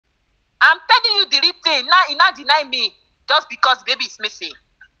I'm telling you the real thing. Now you not deny me just because baby is missing.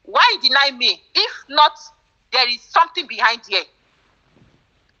 Why you deny me? If not, there is something behind here.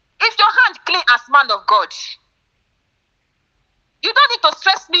 If your hand clean as man of God, you don't need to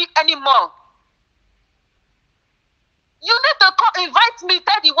stress me anymore. You need to invite me,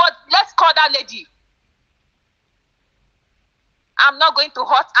 tell the word, let's call that lady. I'm not going to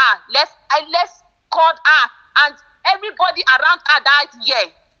hurt her. Let's call her. And everybody around her that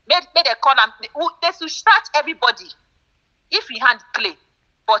year, made a call. They should search everybody. If he hand clean,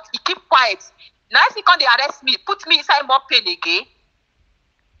 but he keep quiet. Now if he come, they arrest me, put me inside more pain again.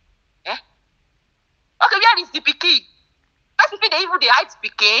 Eh? Okay, where is the pikin? Most people, they even they hide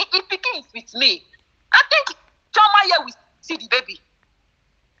pikin. If pikin is with me, I think Choma here will see the baby.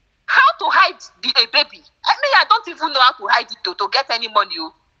 How to hide a baby? I don't even know how to hide it to get any money.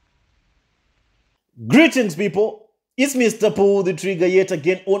 Greetings, people. It's Mr. Pull the Trigger yet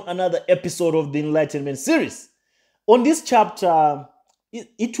again on another episode of the Enlightenment series. On this chapter,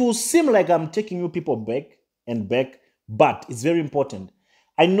 it will seem like I'm taking you people back and back, but it's very important.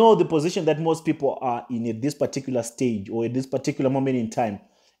 I know the position that most people are in at this particular stage or at this particular moment in time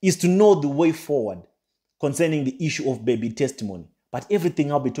is to know the way forward concerning the issue of baby testimony. But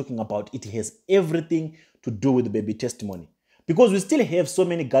everything I'll be talking about, it has everything to do with the baby testimony. Because we still have so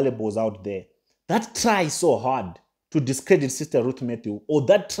many gullibles out there that try so hard to discredit Sister Ruth Matthew, or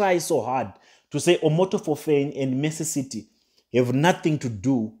that try so hard to say Omoto for Fane and Mercy City have nothing to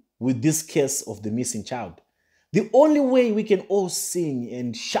do with this case of the missing child. The only way we can all sing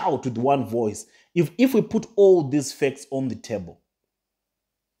and shout with one voice if we put all these facts on the table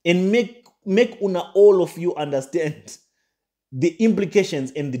and make all of you understand the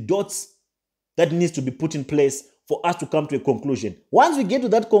implications and the dots that needs to be put in place for us to come to a conclusion. Once we get to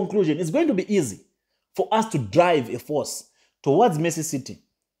that conclusion, it's going to be easy for us to drive a force towards Mercy City,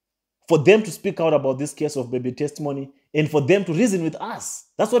 for them to speak out about this case of baby testimony, and for them to reason with us.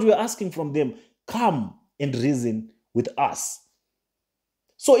 That's what we're asking from them. Come and reason with us.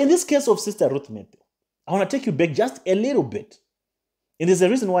 So in this case of Sister Ruth Matthew, I want to take you back just a little bit. And there's a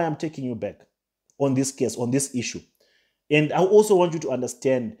reason why I'm taking you back on this case, on this issue. And I also want you to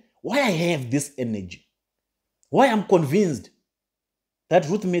understand why I have this energy, why I'm convinced that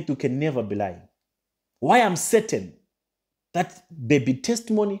Ruth Matthew can never be lying, why I'm certain that baby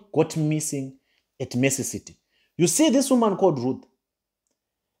testimony got missing at Mercy City. You see this woman called Ruth.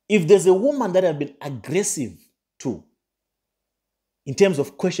 If there's a woman that I've been aggressive to in terms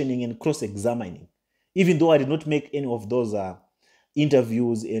of questioning and cross-examining, even though I did not make any of those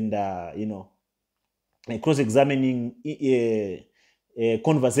interviews and, cross-examining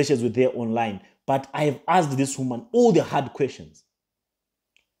conversations with her online, but I've asked this woman all the hard questions.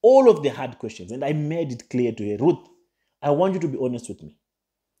 All of the hard questions. And I made it clear to her, Ruth, I want you to be honest with me.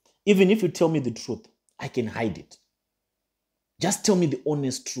 Even if you tell me the truth, I can hide it. Just tell me the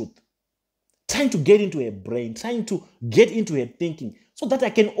honest truth. Trying to get into her brain, trying to get into her thinking, so that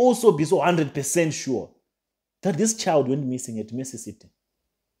I can also be so 100% sure that this child went missing at Mercy City.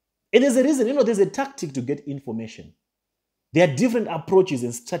 And there's a reason, there's a tactic to get information. There are different approaches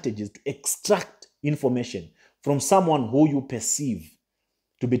and strategies to extract information from someone who you perceive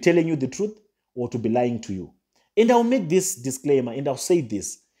to be telling you the truth or to be lying to you. And I'll make this disclaimer and I'll say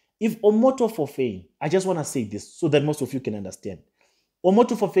this. If Omoto for Fane, I just want to say this so that most of you can understand.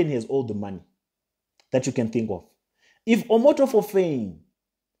 Omoto for Fane has all the money that you can think of. If Omoto for Fane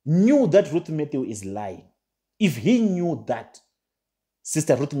knew that Ruth Matthew is lying, if he knew that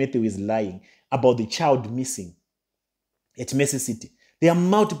Sister Ruth Matthew is lying about the child missing at Mercy City, there are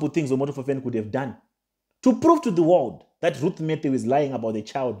multiple things Omoto for Fane could have done to prove to the world that Ruth Matthew is lying about the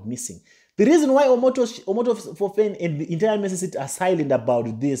child missing. The reason why Omoto for Fane and the entire Mercy City are silent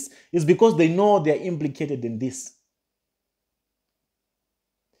about this is because they know they are implicated in this.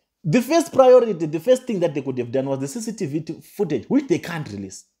 The first priority, the first thing that they could have done was the CCTV footage, which they can't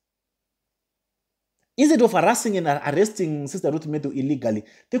release. Instead of harassing and arresting Sister Ruth Matthew illegally,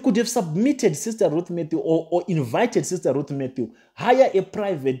 they could have submitted Sister Ruth Matthew or invited Sister Ruth Matthew, hire a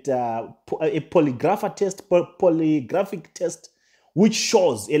private polygraphic test, which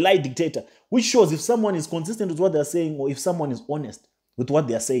shows, a lie detector, which shows if someone is consistent with what they're saying or if someone is honest with what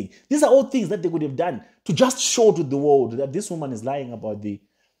they're saying. These are all things that they could have done to just show to the world that this woman is lying about the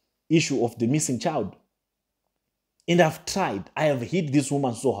issue of the missing child. And I've tried. I have hit this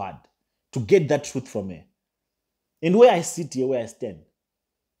woman so hard to get that truth from her. And where I sit here, where I stand,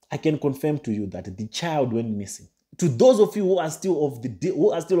 I can confirm to you that the child went missing. To those of you who are still of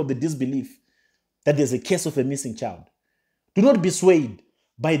the disbelief that there's a case of a missing child, do not be swayed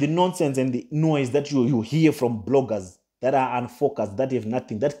by the nonsense and the noise that you hear from bloggers that are unfocused, that have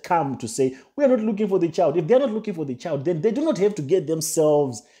nothing, that come to say, we are not looking for the child. If they're not looking for the child, then they do not have to get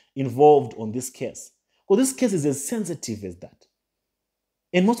themselves involved on this case. Because this case is as sensitive as that.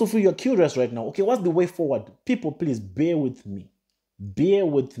 And most of you are curious right now. Okay, what's the way forward? People, please bear with me. Bear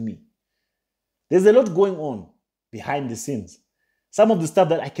with me. There's a lot going on behind the scenes. Some of the stuff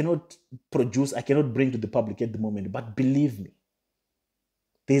that I cannot produce, I cannot bring to the public at the moment. But believe me,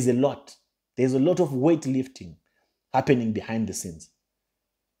 there's a lot. There's a lot of weightlifting happening behind the scenes.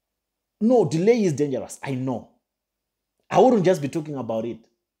 No, delay is dangerous. I know. I wouldn't just be talking about it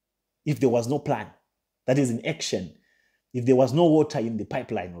if there was no plan that is in action, if there was no water in the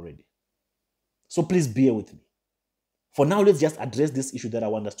pipeline already. So please bear with me. For now, let's just address this issue that I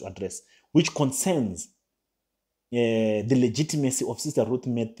want us to address, which concerns the legitimacy of Sister Ruth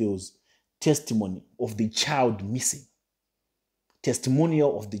Matthews' testimony of the child missing.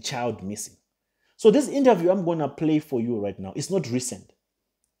 Testimonial of the child missing. So this interview I'm going to play for you right now, it's not recent.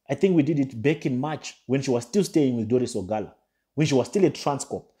 I think we did it back in March when she was still staying with Doris Ogala, when she was still at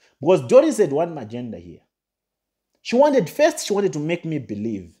Transcorp. Because Doris had one agenda here. She wanted to make me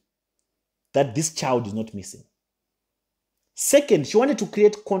believe that this child is not missing. Second, she wanted to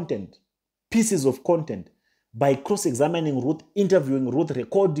create content, pieces of content, by cross-examining Ruth, interviewing Ruth,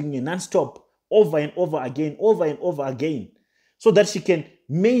 recording it non-stop, over and over again, so that she can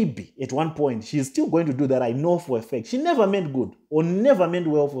maybe, at one point, she's still going to do that, I know for a fact. She never meant good or never meant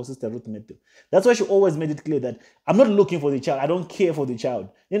well for Sister Ruth Matthew. That's why she always made it clear that I'm not looking for the child. I don't care for the child.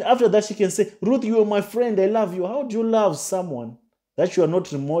 And after that, she can say, Ruth, you are my friend. I love you. How do you love someone that you are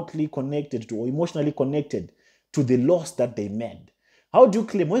not remotely connected to or emotionally connected to the loss that they made? How do you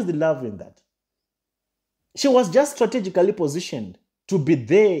claim? Where's the love in that? She was just strategically positioned to be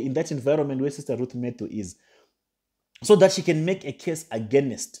there in that environment where Sister Ruth Matthew is, so that she can make a case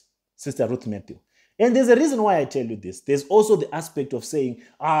against Sister Ruth Matthew. And there's a reason why I tell you this. There's also the aspect of saying,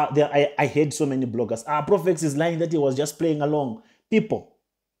 I heard so many bloggers, Prophet is lying that he was just playing along. People,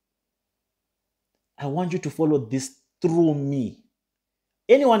 I want you to follow this through me.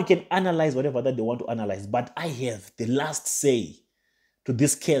 Anyone can analyze whatever that they want to analyze, but I have the last say to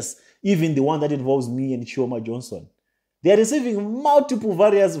this case, even the one that involves me and Chioma Johnson. They are receiving multiple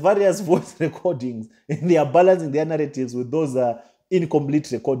various voice recordings, and they are balancing their narratives with those incomplete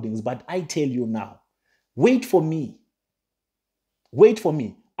recordings. But I tell you now, wait for me. Wait for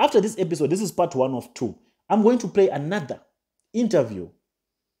me. After this episode, this is part 1 of 2. I'm going to play another interview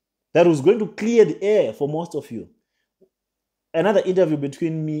that was going to clear the air for most of you. Another interview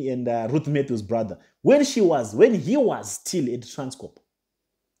between me and Ruth Matthews' brother, when he was still at Transcorp.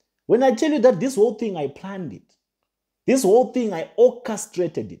 When I tell you that this whole thing, I planned it. This whole thing, I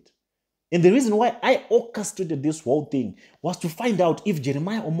orchestrated it. And the reason why I orchestrated this whole thing was to find out if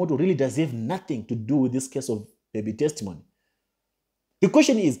Jeremiah Omoto really does have nothing to do with this case of baby testimony. The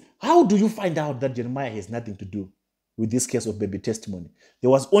question is, how do you find out that Jeremiah has nothing to do with this case of baby testimony?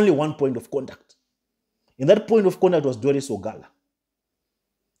 There was only one point of contact. And that point of contact was Doris Ogala.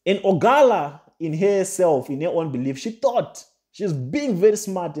 And Ogala, in herself, in her own belief, she thought she's being very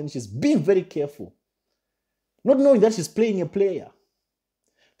smart and she's being very careful, not knowing that she's playing a player.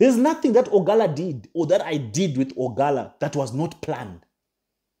 There's nothing that Ogala did or that I did with Ogala that was not planned.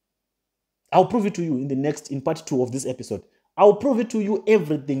 I'll prove it to you in part 2 of this episode. I'll prove it to you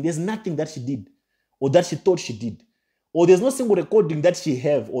everything. There's nothing that she did or that she thought she did. Or there's no single recording that she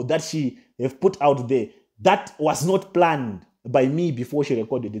have or that she have put out there that was not planned by me before she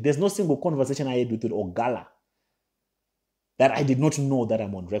recorded it. There's no single conversation I had with Ogala that I did not know that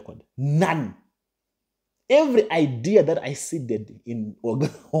I'm on record. None. Every idea that I seeded in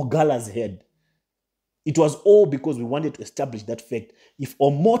Ogala's head, it was all because we wanted to establish that fact. If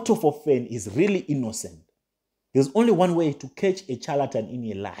Omoto for Fen is really innocent, there's only one way to catch a charlatan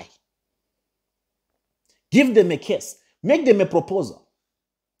in a lie. Give them a case. Make them a proposal.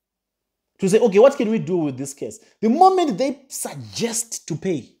 To say, okay, what can we do with this case? The moment they suggest to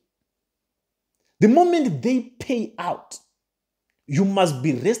pay, the moment they pay out, you must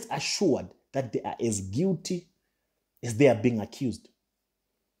be rest assured that they are as guilty as they are being accused.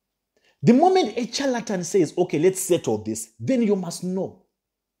 The moment a charlatan says, okay, let's settle this, then you must know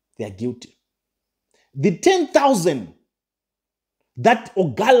they are guilty. The 10,000 that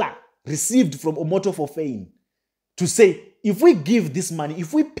Ogala received from Omoto for Fame to say, if we give this money,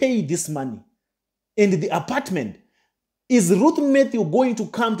 if we pay this money, and the apartment, is Ruth Matthew going to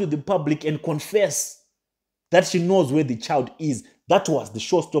come to the public and confess that she knows where the child is? That was the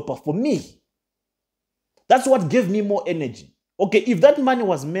showstopper for me. That's what gave me more energy. Okay, if that money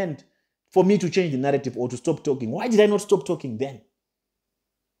was meant for me to change the narrative or to stop talking, why did I not stop talking then?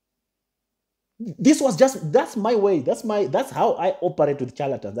 This was just, that's my way. That's how I operate with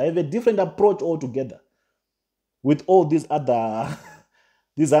charlatans. I have a different approach altogether with all these other,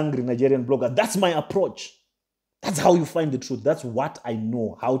 these angry Nigerian bloggers. That's my approach. That's how you find the truth. That's what I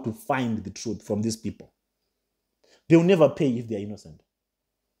know, how to find the truth from these people. They'll never pay if they're innocent.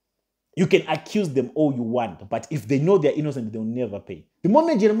 You can accuse them all you want, but if they know they're innocent, they'll never pay. The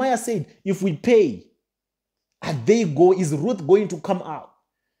moment Jeremiah said, if we pay, and they go, is Ruth going to come out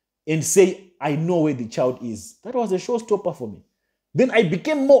and say, I know where the child is? That was a showstopper for me. Then I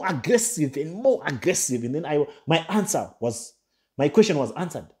became more aggressive, and then my question was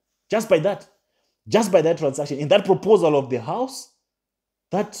answered. Just by that transaction, in that proposal of the house,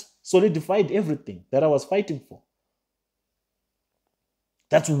 that solidified everything that I was fighting for.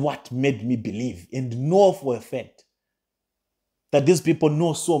 That's what made me believe and know for a fact that these people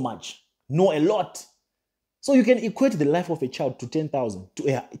know so much, know a lot. So you can equate the life of a child to 10,000,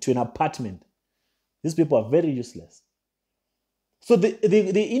 to an apartment. These people are very useless. So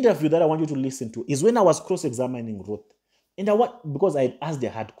the interview that I want you to listen to is when I was cross-examining Ruth. And because I asked her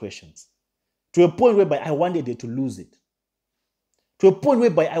hard questions, to a point whereby I wanted her to lose it. To a point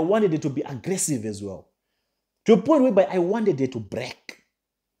whereby I wanted her to be aggressive as well. To a point whereby I wanted her to break.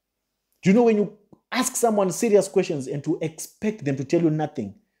 Do you know when you ask someone serious questions and to expect them to tell you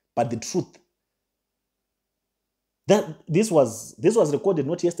nothing but the truth? This was recorded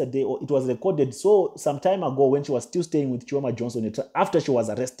not yesterday, or it was recorded some time ago when she was still staying with Chioma Johnson after she was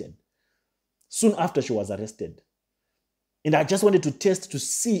arrested. Soon after she was arrested. And I just wanted to test to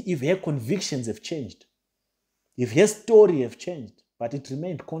see if her convictions have changed. If her story have changed, but it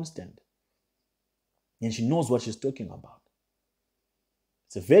remained constant. And she knows what she's talking about.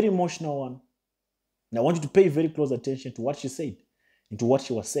 It's a very emotional one. And I want you to pay very close attention to what she said and to what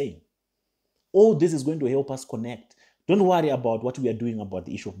she was saying. All this is going to help us connect. Don't worry about what we are doing about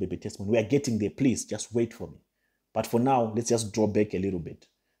the issue of baby testimony. We are getting there. Please, just wait for me. But for now, let's just draw back a little bit.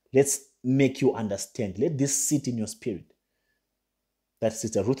 Let's make you understand. Let this sit in your spirit. That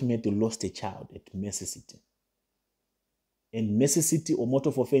Sister Ruth Metu lost a child at Mercy City. And Mercy City,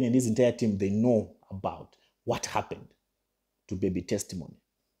 Omoto Fofene and his entire team, they know about what happened to baby testimony.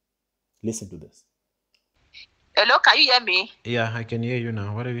 Listen to this. Hello, can you hear me? Yeah, I can hear you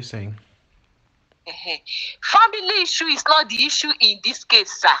now. What are you saying? Family issue is not the issue in this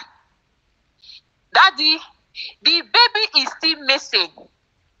case, sir. Daddy, the baby is still missing.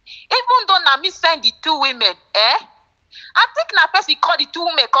 Even though Nami sent the two women, I think na person called the two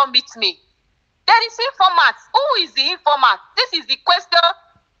women come meet me. There is informant. Who is the informant? This is the question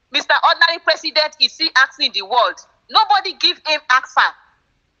Mr. Ordinary President is still asking the world. Nobody give him answer.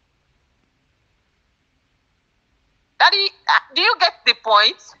 Daddy, do you get the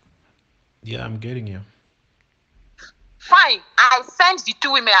point? Yeah, I'm getting you. Fine. I sent the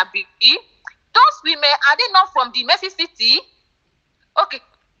two women, Abi. Those women, are they not from the Mercy City? Okay.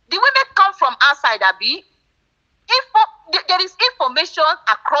 The women come from outside, Abi. There is information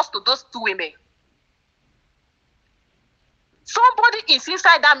across to those two women. Somebody is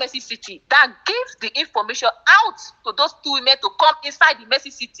inside that Mercy City that gives the information out to those two women to come inside the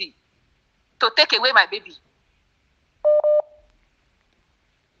Mercy City to take away my baby.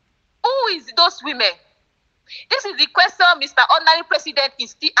 Who is those women? This is the question Mr. Ordinary President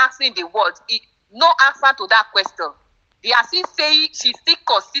is still asking the world. No answer to that question. They are still saying she's still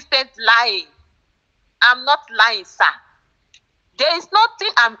consistent lying. I'm not lying, sir. There is nothing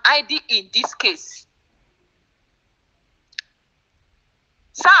I'm hiding in this case.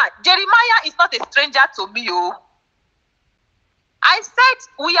 Sir, Jeremiah is not a stranger to me. Oh. I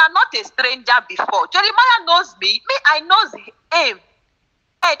said we are not a stranger before. Jeremiah knows me. I knows him.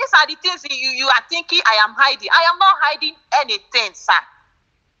 Hey, these are the things you are thinking I am hiding. I am not hiding anything, sir.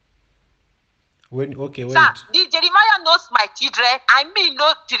 Wait. Sir, the Jeremiah knows my children. I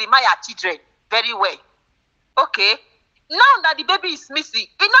know Jeremiah children very well. Okay. Now that the baby is missing,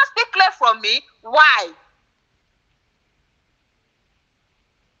 it not stay clear from me why.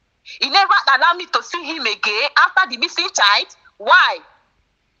 He never allowed me to see him again after the missing child. Why?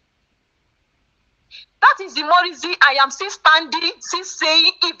 That is the more reason I am still standing, still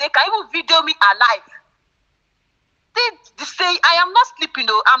saying if they can even video me alive. They say I am not sleeping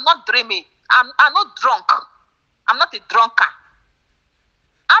though, I'm not dreaming. I'm not drunk. I'm not a drunkard.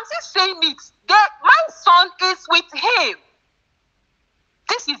 I'm still saying it. My son is with him.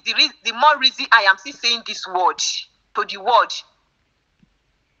 This is the more reason I am still saying this word to the world.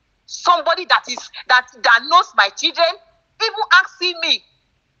 Somebody that knows my children, even asking me,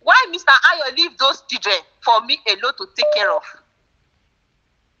 why Mr. Ayo leave those children for me alone to take care of?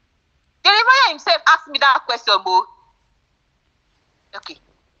 Jeremiah himself asked me that question, Mo. Okay.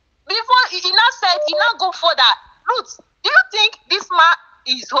 Before he now said, he now go further. Ruth, do you think this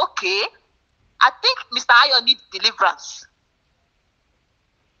man is okay? I think Mr. Ayo needs deliverance.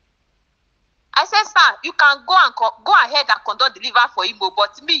 I said, sir, you can go ahead and conduct deliverance for him,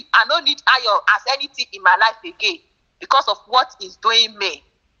 but me, I don't need Ayo as anything in my life again because of what he's doing me.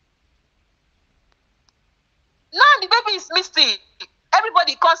 Now the baby is missing.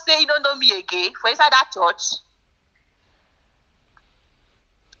 Everybody can't say you don't know me again for inside that church.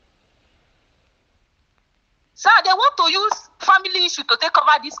 So they want to use family issue to take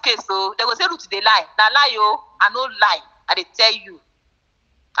over this case. So they will say, Ruth, they lie. Now lie, yo. I no lie. I they tell you.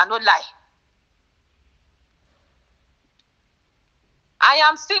 I no lie. I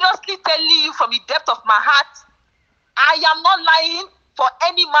am seriously telling you from the depth of my heart, I am not lying for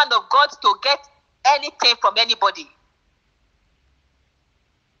any man of God to get anything from anybody.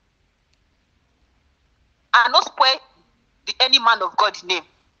 I not spoil any man of God name.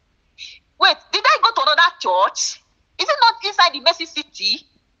 Wait, did I go to another church? Is it not inside the Mercy City?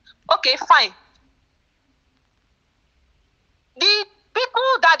 Okay, fine. The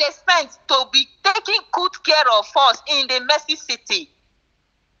people that they sent to be taking good care of us in the Mercy City,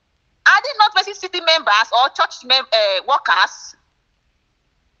 are they not Mercy City members or church workers?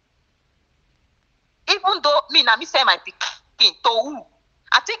 Even though me say my pikin to who?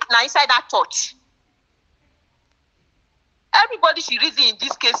 I think now inside that church. Everybody should reason in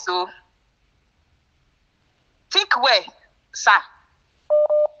this case, so think well, sir.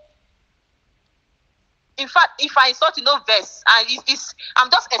 In fact, if I insult no verse, I'm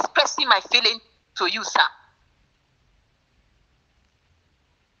just expressing my feeling to you, sir.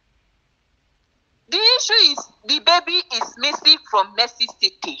 The issue is the baby is missing from Mercy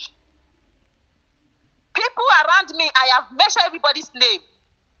City. People around me, I have mentioned everybody's name.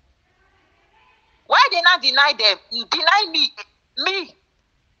 Why they not deny them? Deny me.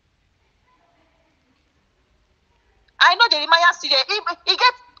 I know the Maya City. He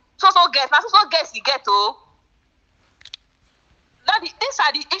get so guess. Now so guess he get Now these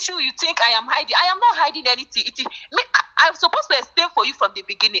are the issue you think I am hiding. I am not hiding anything. I'm supposed to explain for you from the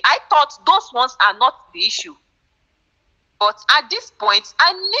beginning. I thought those ones are not the issue. But at this point,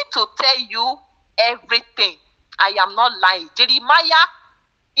 I need to tell you everything. I am not lying. Jeremiah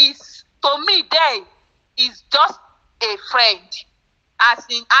is, to me, there is just a friend. As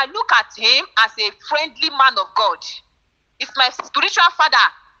in, I look at him as a friendly man of God. It's my spiritual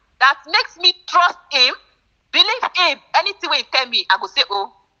father that makes me trust him, believe him. Anything he tell me, I go say,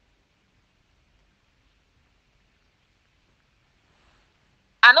 oh.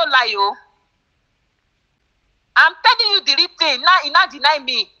 I don't lie, oh. I'm telling you the real thing. Now, he not deny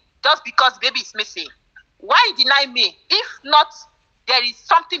me just because baby is missing. Why deny me? If not, there is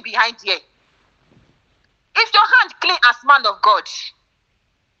something behind here. If your hand clean as man of God,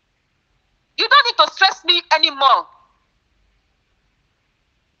 you don't need to stress me anymore.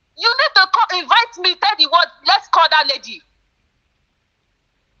 You need to invite me, tell the word, let's call that lady.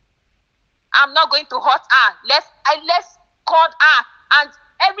 I'm not going to hurt her. Let's call her. And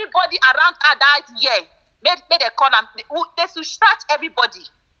everybody around her that year, made they call them. They should search everybody.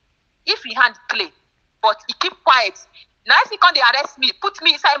 If he hand clean, but he keep quiet. Now if he come, they arrest me, put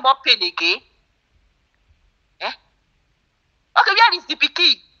me inside more pain again. Okay, where is the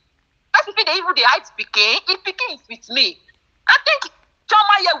pikin? Basically, they even the hide pikin. If pikin is with me, I think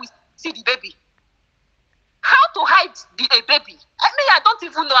Choma here will see the baby. How to hide a baby? I don't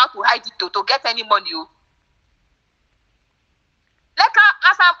even know how to hide it to get any money. Like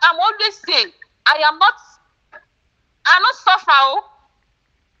as I'm always saying, I'm not suffer.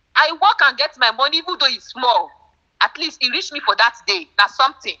 I work and get my money, even though it's small. At least it reached me for that day. That's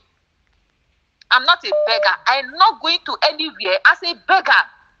something. I'm not a beggar. I'm not going to anywhere as a beggar.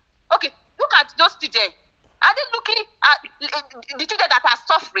 Okay, look at those children. Are they looking at the children that are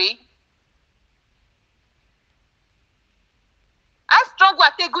suffering? I struggle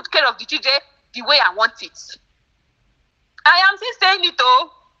and take good care of the children the way I want it. I am still saying it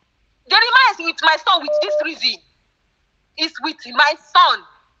though. Jeremiah is with my son with this reason. It's with my son.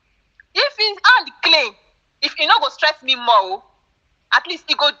 If his hand clean, if he not go stress me more, at least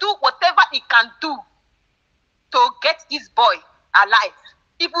he go do whatever he can do to get this boy alive,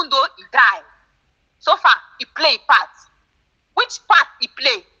 even though he died. So far, he play a part. Which part he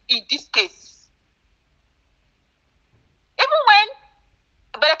play in this case? Even when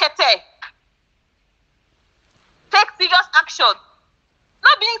Berekete take serious action,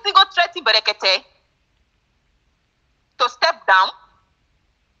 not being single threatening Berekete to step down.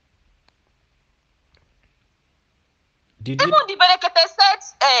 Even the Berekete said,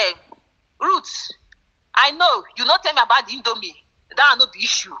 Ruth, I know you not tell me about the Indomie. That are not the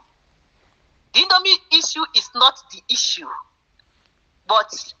issue. The Indomie issue is not the issue.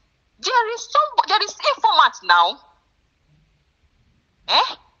 But there is informant now.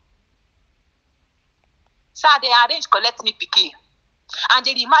 So they arrange collect me pikin. And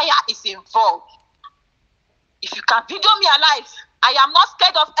Jeremiah is involved. If you can video me alive, I am not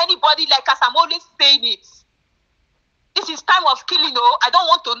scared of anybody, like as I'm always saying it. This is time of killing. Oh, I don't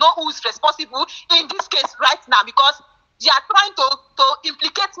want to know who is responsible in this case right now, because they are trying to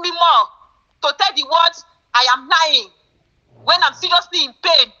implicate me more, to tell the world I am lying when I'm seriously in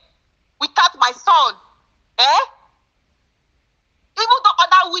pain without my son. Even though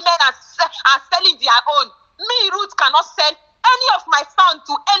other women are selling their own, me, Ruth, cannot sell any of my son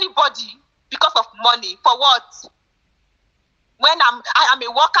to anybody because of money. For what? When I am a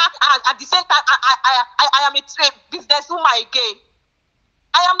worker, and at the same time I am a businesswoman again.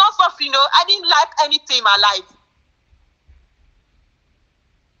 I am not suffering. I didn't like anything in my life.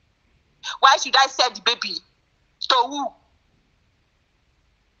 Why should I sell the baby? To who?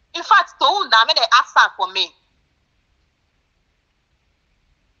 In fact, to who now? When they ask her for me.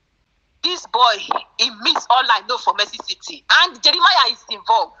 This boy, he meets all I know for Mercy City. And Jeremiah is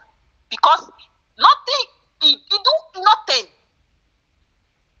involved. Because he do nothing.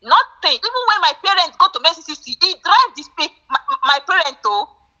 Nothing. Even when my parents go to Mercy City, he drives my parents to.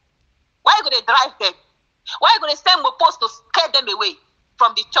 Why are you going to drive them? Why are you going to send Omoto to scare them away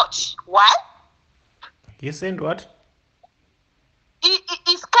from the church? Why? You send what? He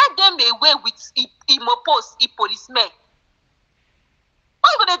scared them away with Omoto, policemen. Why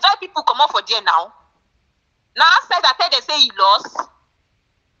are you going to drive people come out for there now? Now outside I tell them say he lost.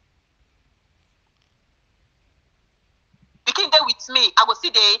 Begin there with me. I'll see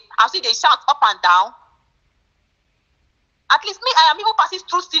they shout up and down. At least me, I am even passing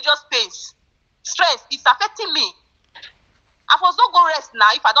through serious pains. Stress is affecting me. I was not go rest now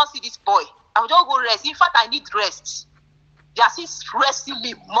if I don't see this boy. I will just go rest. In fact, I need rest. They are still stressing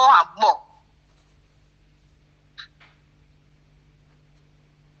me more and more.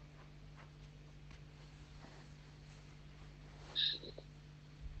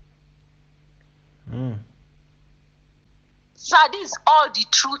 So this is all the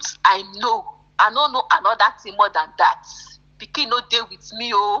truth I know. I don't know another thing more than that. Pikin no dey with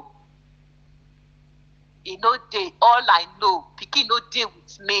me, oh. He no dey. All I know, Pikin no dey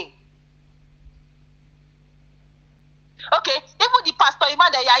with me. Okay, even the pastor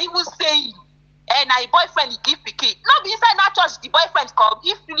Emmanuel, they are even saying, and my boyfriend he give Pikin. No be inside that church the boyfriend come.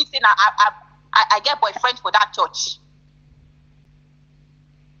 If you say I get boyfriend for that church.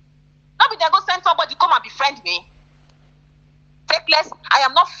 No be they go send somebody come and befriend me. Take less. I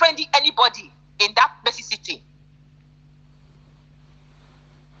am not friending anybody in that Mercy City.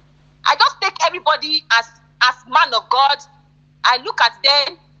 I just take everybody as man of God. I look at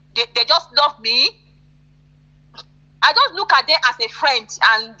them, they just love me. I just look at them as a friend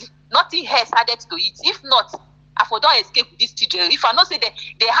and nothing else added to it. If not, I for don't escape with this children. If I not say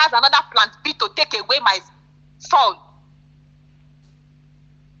they have another plan B to take away my son.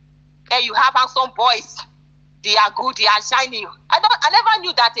 And you have some boys. They are good, they are shining. I never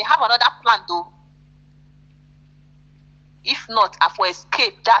knew that they have another plan though. If not, I for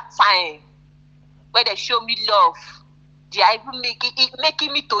escape that time where they show me love. They are even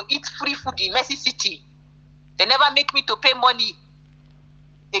making me to eat free food in Mercy City. They never make me to pay money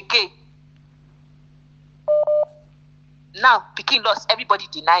again. Now, Pikin lost, everybody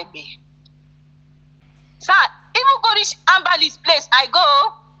deny me. Sir, even go reach Amberly's place, I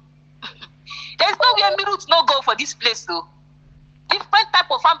go. There's nowhere me Ruth no go for this place though. Different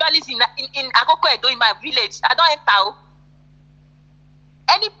type of Amberly's in Akoko Edo in my village. I don't enter.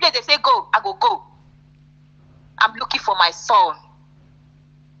 Any place they say go, I go. I'm looking for my son.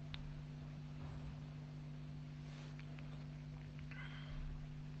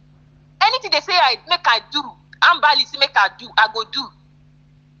 Anything they say I do, Amberly's make I do, I go do.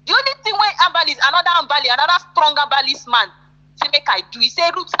 The only thing when Amberly's another strong Amberly's man, say make I do. He say,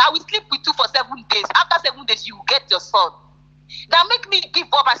 Ruth, I will sleep with you for 7 days. After 7 days, you will get your son. That make me give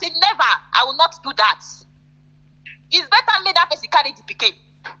up. I say, never. I will not do that. It's better make that person carry the pikin.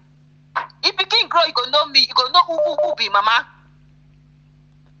 If pikin grow, you go know me. You go know who be mama.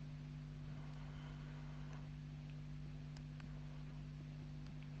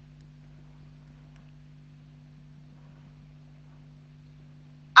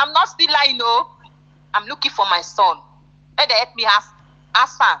 I'm not still lying, no. I'm looking for my son. Let them help me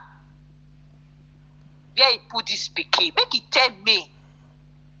ask her where he put this pikin. Make he tell me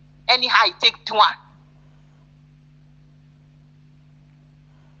anyhow he take do one.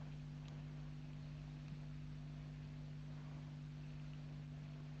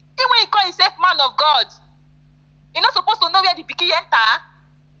 Even when he call himself man man of God. You're not supposed to know where the pikin enter.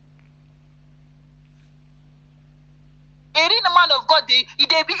 A real man of God, they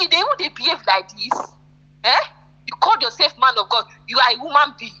behave like this. Eh? You call yourself man of God. You are a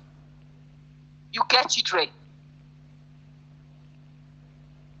human being. You get children.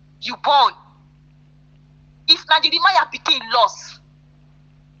 You born. If Nigeria pikin lost,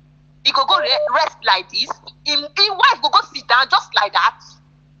 he go rest like this. His wife go sit down just like that.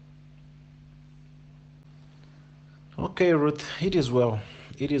 Okay, Ruth, it is well.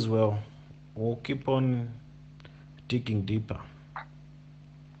 It is well. We'll keep on digging deeper.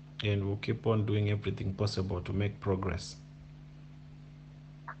 And we'll keep on doing everything possible to make progress.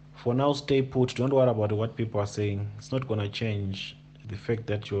 For now, stay put. Don't worry about what people are saying. It's not going to change the fact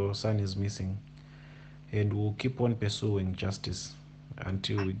that your son is missing. And we'll keep on pursuing justice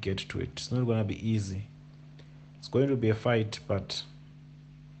until we get to it. It's not going to be easy. It's going to be a fight, but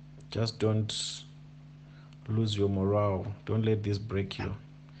just don't lose your morale. Don't let this break you.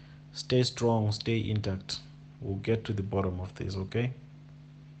 Stay strong, stay intact. We'll get to the bottom of this, okay?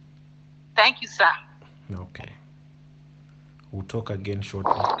 Thank you, sir. Okay. We'll talk again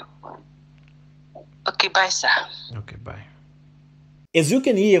shortly. Okay, bye, sir. Okay, bye. As you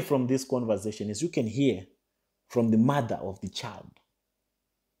can hear from this conversation, as you can hear from the mother of the child,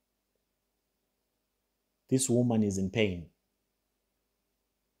 this woman is in pain.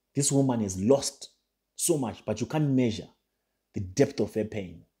 This woman has lost so much, but you can't measure the depth of her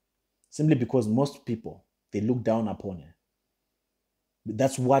pain simply because most people, they look down upon her.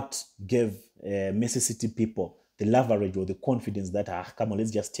 That's what gave Mercy City people the leverage or the confidence that, come on,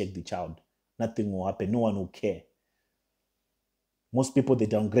 let's just take the child. Nothing will happen. No one will care. Most people, they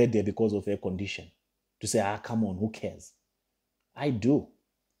downgrade her because of her condition. To say, come on, who cares? I do.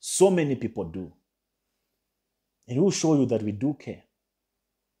 So many people do. And we'll show you that we do care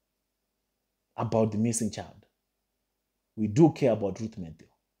about the missing child. We do care about Ruth Matthew.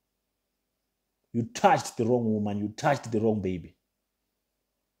 You touched the wrong woman. You touched the wrong baby.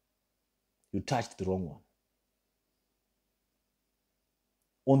 You touched the wrong one.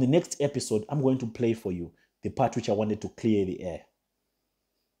 On the next episode, I'm going to play for you the part which I wanted to clear the air.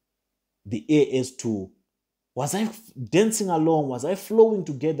 The air is to, was I dancing along? Was I flowing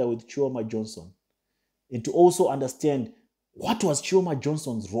together with Chioma Johnson? And to also understand what was Chioma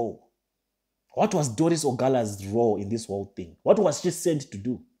Johnson's role? What was Doris Ogala's role in this whole thing? What was she sent to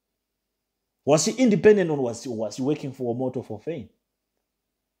do? Was she independent or was she working for Omoto for fame?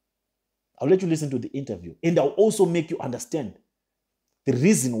 I'll let you listen to the interview. And I'll also make you understand the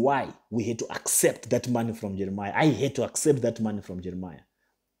reason why we had to accept that money from Jeremiah. I had to accept that money from Jeremiah.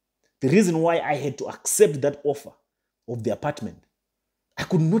 The reason why I had to accept that offer of the apartment. I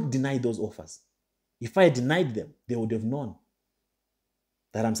could not deny those offers. If I had denied them, they would have known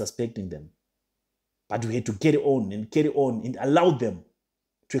that I'm suspecting them. But we had to carry on and allow them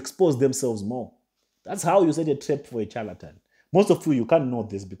to expose themselves more. That's how you set a trap for a charlatan. Most of you can't know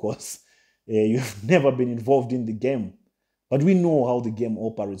this because you've never been involved in the game. But we know how the game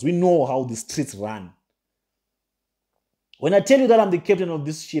operates. We know how the streets run. When I tell you that I'm the captain of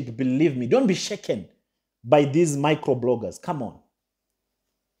this ship, believe me, don't be shaken by these micro-bloggers. Come on.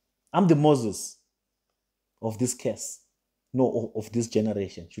 I'm the Moses of this case. No, of this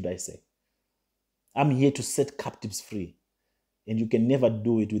generation, should I say. I'm here to set captives free. And you can never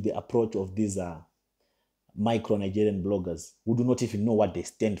do it with the approach of these micro-Nigerian bloggers who do not even know what they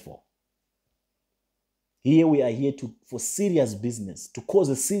stand for. Here we are here for serious business, to cause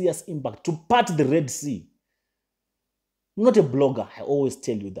a serious impact, to part the Red Sea. I'm not a blogger, I always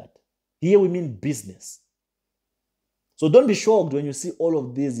tell you that. Here we mean business. So don't be shocked when you see all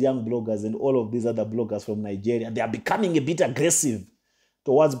of these young bloggers and all of these other bloggers from Nigeria. They are becoming a bit aggressive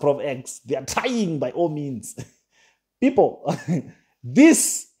towards Prof X. They are trying by all means. People,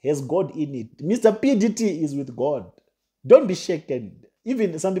 this has God in it. Mr. PDT is with God. Don't be shaken.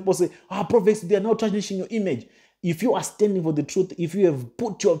 Even some people say, Prof X, they are now tarnishing your image. If you are standing for the truth, if you have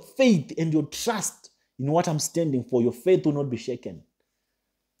put your faith and your trust in what I'm standing for, your faith will not be shaken.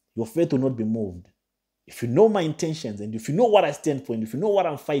 Your faith will not be moved. If you know my intentions and if you know what I stand for and if you know what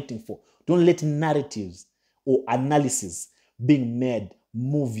I'm fighting for, don't let narratives or analysis being made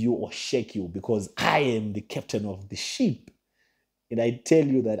move you or shake you, because I am the captain of the ship. And I tell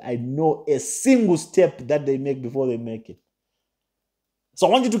you that I know a single step that they make before they make it. So I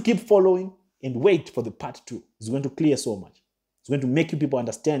want you to keep following and wait for the part 2. It's going to clear so much. It's going to make you people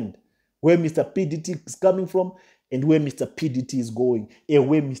understand where Mr. PDT is coming from and where Mr. PDT is going and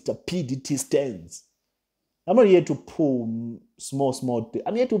where Mr. PDT stands. I'm not here to pull small things.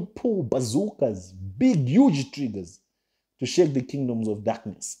 I'm here to pull bazookas, big, huge triggers to shake the kingdoms of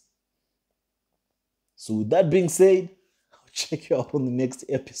darkness. So with that being said, I'll check you out on the next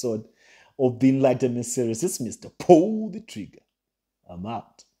episode of the Enlightenment series. It's Mr. Pull the Trigger. I'm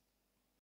out.